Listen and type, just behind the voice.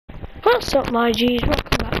What's up, my G's?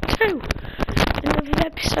 Welcome back to another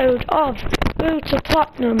episode of Road to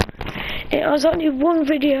Platinum. It was only one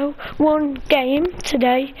video, one game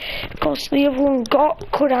today, because the other one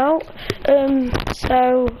got cut out.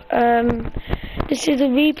 This is a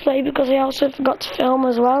replay because I also forgot to film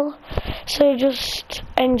as well. So just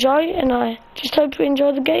enjoy, and I just hope you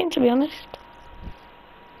enjoy the game, to be honest.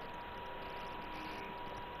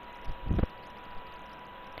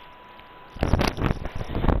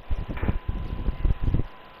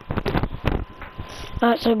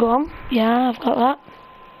 Right, so go on. Yeah, I've got that.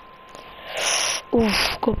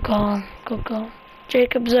 Oof, good goal, good goal.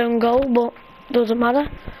 Jacob's own goal, but doesn't matter.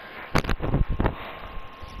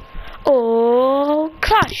 Oh,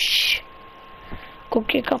 clash! Good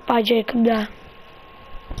kick off by Jacob there.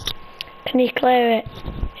 Can he clear it?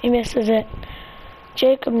 He misses it.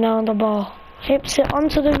 Jacob now on the ball. Hips it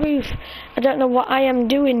onto the roof. I don't know what I am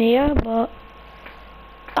doing here, but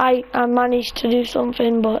I managed to do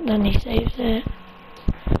something, but then he saves it.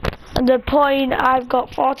 At the point, I've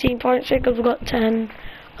got 14 points, Jacob's got 10,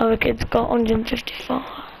 other kid's got 154.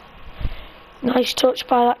 Nice touch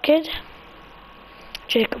by that kid.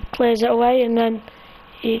 Jacob clears it away, and then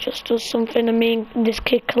he just does something, and me and this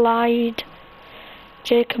kid collide.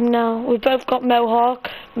 Jacob now, we've both got Mohawk.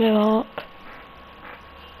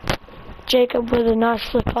 Jacob with a nice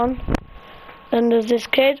flip on. Then there's this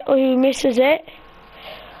kid who misses it,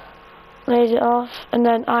 lays it off, and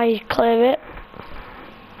then I clear it.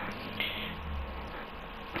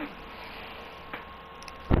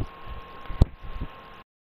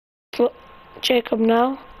 Jacob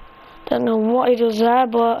now, don't know what he does there,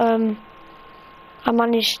 but I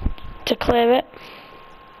managed to clear it.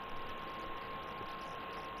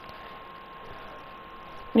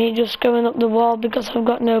 Me just going up the wall because I've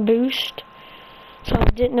got no boost, so I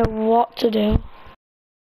didn't know what to do.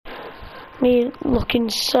 Me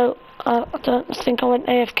looking so, I don't think I went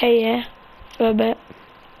AFK here for a bit.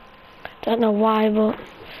 Don't know why, but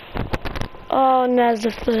oh, and there's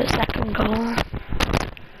the second goal.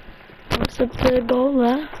 What's the third goal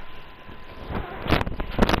there?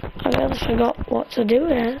 I really forgot what to do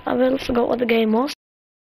here. I really forgot what the game was.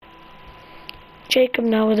 Jacob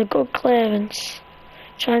now with a good clearance,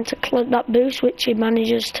 trying to collect that boost, which he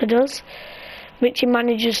manages to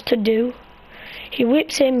do. He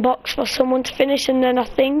whips in box for someone to finish, and then I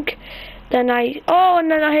hit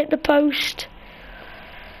the post.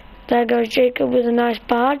 There goes Jacob with a nice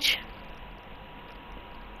barge.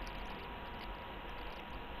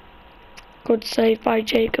 Good save by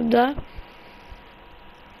Jacob there.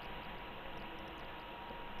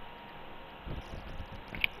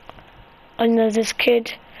 And there's this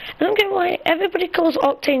kid. I don't get why everybody calls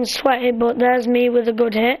Octane sweaty, but there's me with a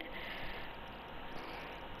good hit.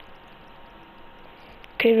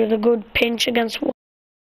 Kid with a good pinch against one.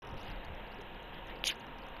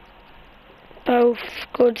 Both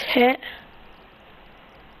good hit.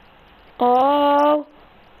 Oh,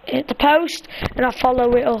 hit the post, and I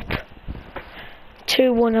follow it up.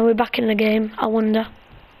 2-1, are we back in the game? I wonder.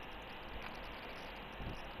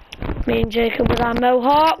 Me and Jacob with our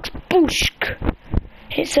Mohawks. Booshk!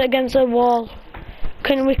 Hits it against the wall.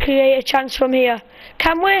 Can we create a chance from here?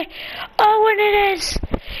 Can we? Oh, and it is!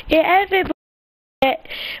 Yeah, everybody.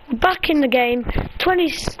 We're back in the game. 10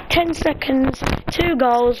 seconds, 2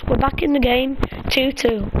 goals. We're back in the game.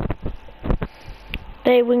 2-2.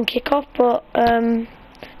 They win kick-off, but then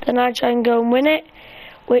I try and go and win it.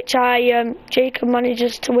 Which Jacob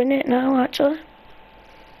manages to win it now, actually.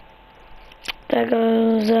 There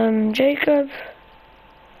goes Jacob.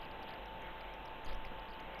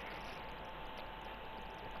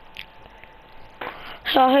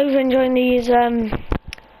 So I hope you're enjoying these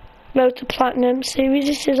Road to Platinum series.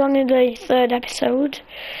 This is only the 3rd episode,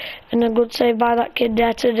 and a good save by that kid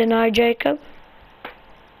there to deny Jacob.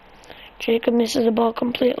 Jacob misses the ball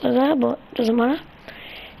completely there, but doesn't matter.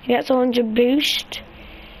 He gets 100 boost.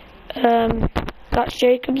 That's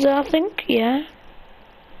Jacob's there, I think. Yeah.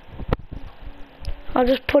 I'll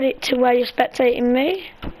just put it to where you're spectating me.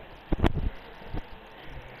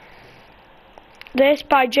 This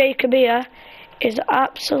by Jacob here is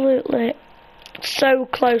absolutely so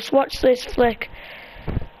close. Watch this flick.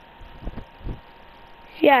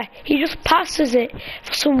 Yeah, he just passes it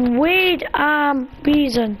for some weird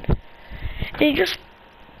reason. He just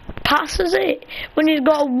passes it when he's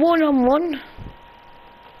got a one-on-one.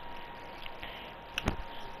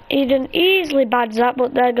 He didn't easily badge that,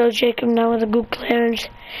 but there goes Jacob now with a good clearance.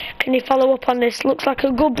 Can he follow up on this? Looks like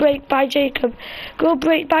a good break by Jacob. Good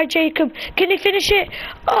break by Jacob. Can he finish it?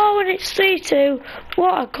 Oh, and it's 3-2.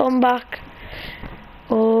 What a comeback.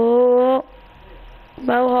 Oh,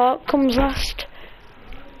 Mohawk comes last.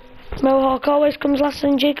 Mohawk always comes last,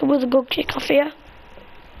 and Jacob with a good kick off here.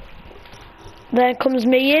 There comes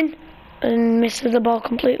me in and misses the ball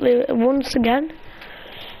completely once again.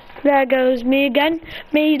 There goes me again.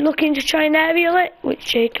 Me looking to try and aerial it, which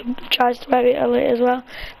Jacob tries to aerial it as well.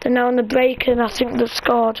 They're now on the break, and I think they've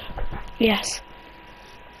scored. Yes.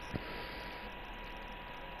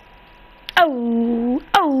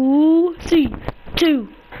 Oh, 3, 2,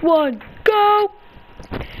 1, go!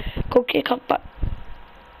 Go kick up back.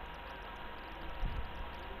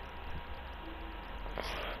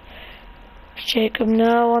 Jacob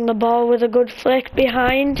now on the ball with a good flick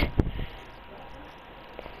behind.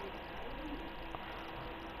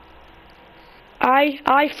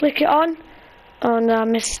 I flick it on. Oh no, I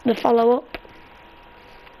missed the follow up.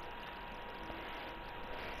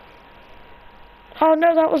 Oh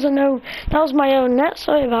no, that was that was my own net.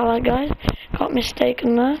 Sorry about that, guys. Got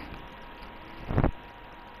mistaken there.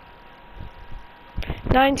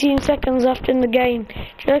 19 seconds left in the game. Do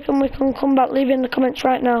you reckon we can come back? Leave it in the comments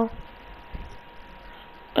right now.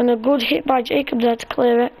 And a good hit by Jacob there to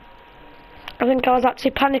clear it. I think I was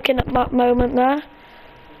actually panicking at that moment there.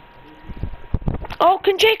 Oh,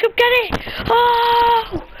 can Jacob get it?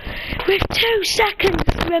 Oh! With 2 seconds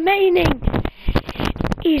remaining.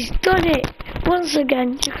 He's done it. Once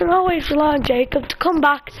again, you can always rely on Jacob to come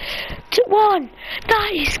back to 1.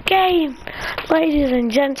 That is game, ladies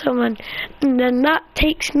and gentlemen. And then that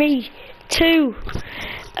takes me to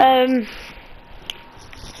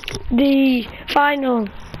the final.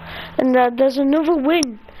 And there's another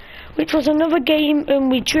win, which was another game,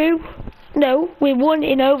 and we drew. No, we won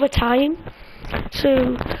in overtime.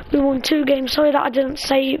 So we won 2 games. Sorry that I didn't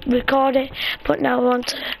record it, but now we're on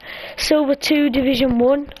to Silver 2 Division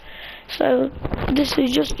 1. So this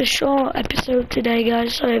is just a short episode today,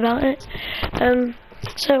 guys. Sorry about it.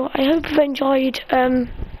 So I hope you've enjoyed.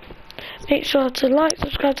 Make sure to like,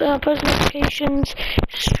 subscribe to our post notifications.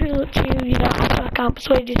 It's really up to you. You know, I can't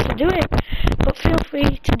persuade you to do it, but feel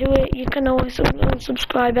free to do it. You can always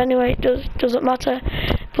unsubscribe anyway. It doesn't matter.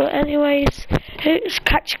 But anyways,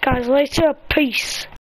 catch you guys later. Peace.